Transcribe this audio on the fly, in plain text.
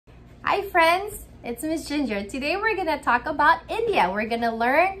Hi friends, it's Miss Ginger. Today we're gonna talk about India. We're gonna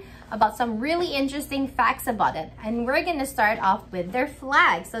learn about some really interesting facts about it. And we're gonna start off with their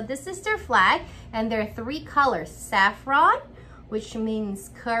flag. So this is their flag and there are three colors. Saffron, which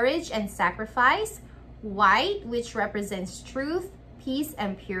means courage and sacrifice. White, which represents truth, peace,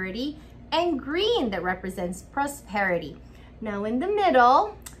 and purity. And green, that represents prosperity. Now in the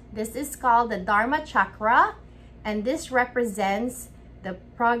middle, this is called the Dharma Chakra. And this represents the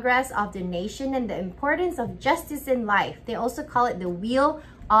progress of the nation and the importance of justice in life. They also call it the wheel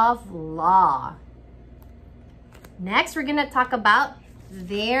of law. Next, we're gonna talk about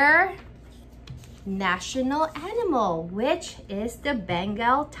their national animal, which is the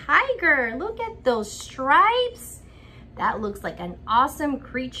Bengal tiger. Look at those stripes. That looks like an awesome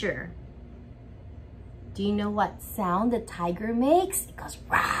creature. Do you know what sound the tiger makes? It goes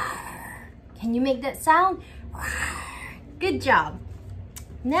roar. Can you make that sound? Roar. Good job.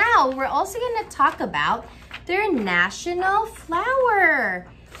 Now, we're also going to talk about their national flower.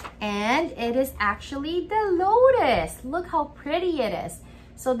 And it is actually the lotus. Look how pretty it is.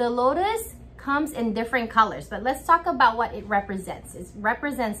 So the lotus comes in different colors, but let's talk about what it represents. It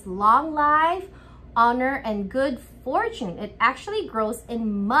represents long life, honor, and good fortune. It actually grows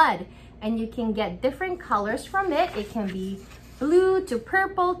in mud, and you can get different colors from it. It can be blue to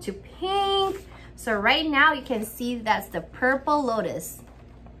purple to pink. So right now you can see that's the purple lotus.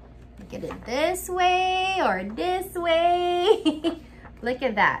 Get it this way or this way. Look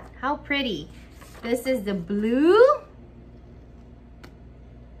at that, how pretty. This is the blue.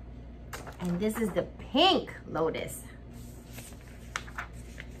 And this is the pink lotus.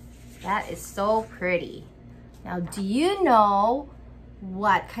 That is so pretty. Now, do you know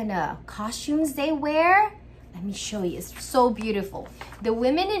what kind of costumes they wear? Let me show you, it's so beautiful. The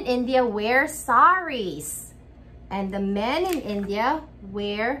women in India wear saris. And the men in India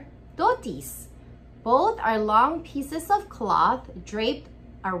wear dhotis. Both are long pieces of cloth draped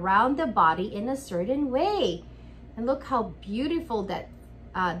around the body in a certain way. And look how beautiful that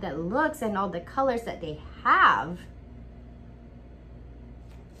looks and all the colors that they have.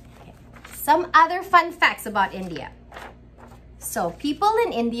 Okay. Some other fun facts about India. So people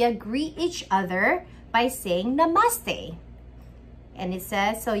in India greet each other by saying namaste. And it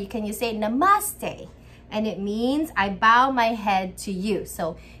says, so you say namaste. And it means I bow my head to you.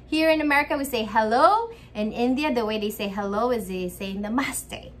 So here in America, we say hello. In India, the way they say hello is they say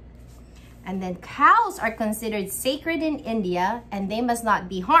namaste. And then cows are considered sacred in India and they must not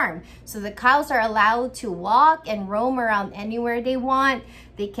be harmed. So the cows are allowed to walk and roam around anywhere they want.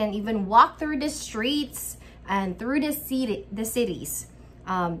 They can even walk through the streets and through the cities.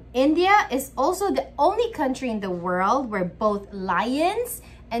 India is also the only country in the world where both lions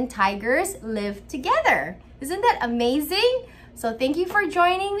and tigers live together. Isn't that amazing? So thank you for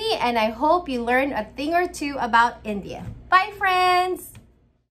joining me and I hope you learned a thing or two about India. Bye friends!